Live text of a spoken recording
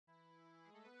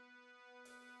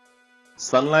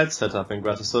SunLight set up in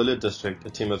Gratosoglio district a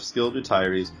team of skilled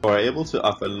retirees who are able to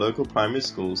offer local primary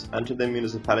schools and to their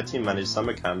municipality-managed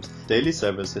summer camps daily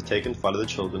service to take and follow the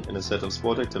children in a set of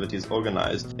sport activities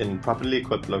organized in properly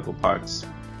equipped local parks.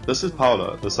 This is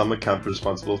Paola, the summer camp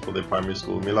responsible for their primary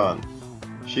school in Milan.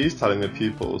 She is telling the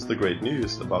pupils the great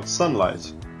news about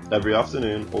SunLight. Every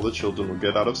afternoon, all the children will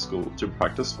get out of school to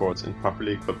practice sports in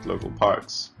properly equipped local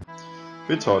parks.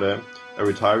 Vittore, a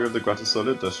retiree of the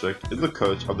Gratosoglio district, is the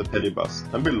coach of the pedibus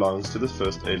and belongs to the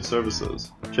first aid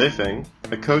services. Feng,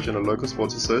 a coach in a local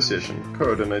sports association,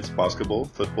 coordinates basketball,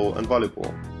 football and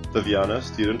volleyball. Viviana,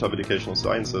 student of educational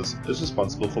sciences, is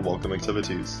responsible for welcome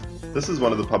activities. This is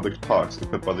one of the public parks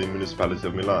equipped by the municipality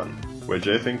of Milan, where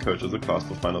Feng coaches the class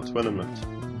for final tournament.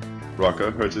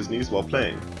 Rocco hurts his knees while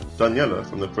playing. Daniela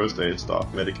from the first aid staff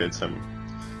medicates him.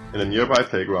 In a nearby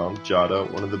playground,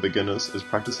 Giada, one of the beginners, is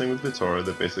practicing with Vittore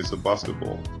the basics of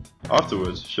basketball.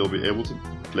 Afterwards, she'll be able to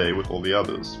play with all the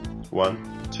others.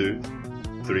 1, 2,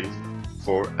 3,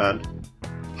 4, and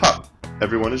ha!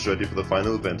 Everyone is ready for the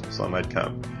final event of SunLight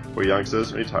Camp, where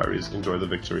youngsters and retirees enjoy the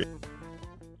victory.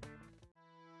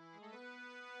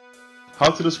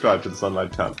 How to describe to the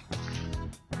SunLight Camp.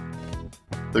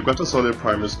 The Gratosoglio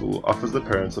Primary School offers the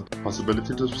parents a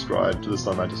possibility to subscribe to the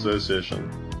SunLight Association.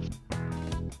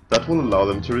 That will allow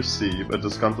them to receive a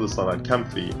discount for the SunLight camp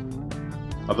fee.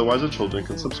 Otherwise, the children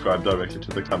can subscribe directly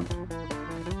to the camp.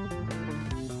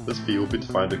 This fee will be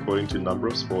defined according to number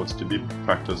of sports to be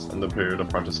practiced and the period of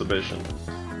participation.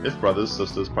 If brothers and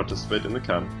sisters participate in the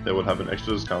camp, they will have an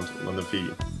extra discount on the fee.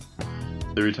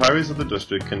 The retirees of the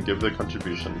district can give their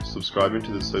contribution, subscribing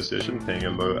to the association paying a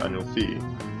low annual fee.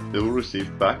 They will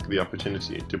receive back the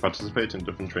opportunity to participate in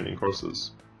different training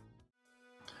courses.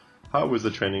 How is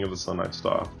the training of the SunLight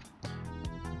staff?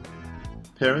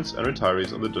 Parents and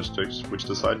retirees of the districts which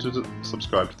decide to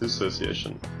subscribe to the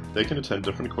association, they can attend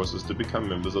different courses to become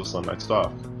members of SunLight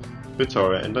staff.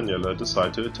 Vittore and Daniela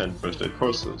decide to attend first aid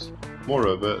courses.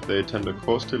 Moreover, they attend a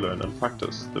course to learn and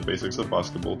practice the basics of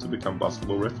basketball to become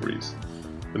basketball referees.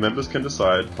 The members can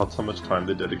decide how much time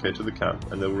they dedicate to the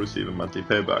camp and they will receive a monthly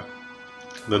payback.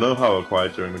 The know-how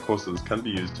acquired during the courses can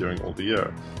be used during all the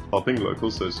year, helping local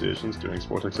associations during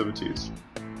sport activities.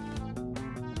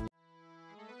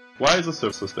 Why is the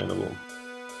service sustainable?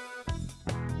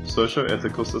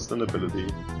 Socio-ethical sustainability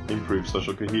improves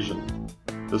social cohesion.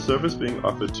 The service being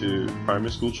offered to primary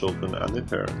school children and their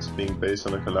parents being based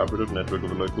on a collaborative network of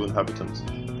the local inhabitants,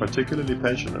 particularly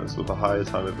pensioners with a higher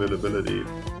time availability,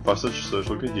 fosters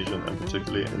social cohesion and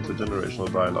particularly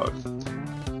intergenerational dialogue.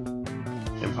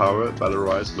 Empower,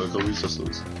 valorize local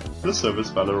resources. This service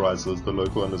valorizes the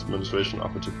local and administration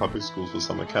offered to public schools for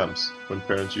summer camps, when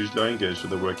parents usually are engaged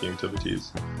with the working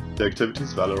activities. The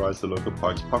activities valorize the local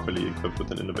parks properly equipped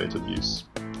with an innovative use.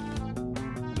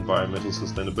 Environmental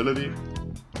sustainability.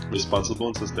 Responsible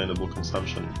and sustainable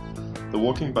consumption. The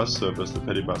walking bus service, the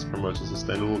pedibus, promotes a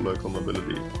sustainable local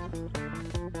mobility.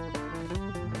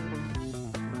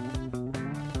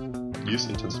 Use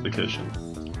intensification.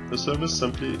 The service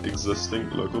simply existing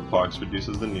local parks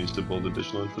reduces the need to build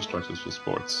additional infrastructures for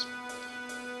sports.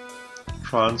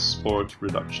 Transport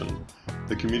reduction.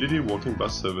 The community walking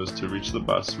bus service to reach the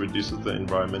bus reduces the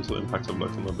environmental impact of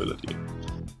local mobility.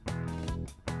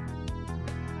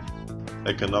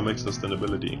 Economic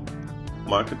sustainability.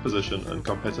 Market position and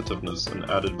competitiveness and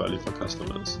added value for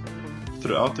customers.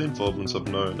 Throughout the involvement of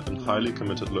known and highly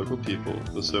committed local people,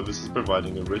 the service is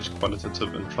providing a rich,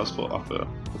 qualitative and trustful offer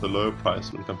with a lower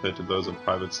price when compared to those of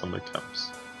private summer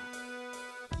camps.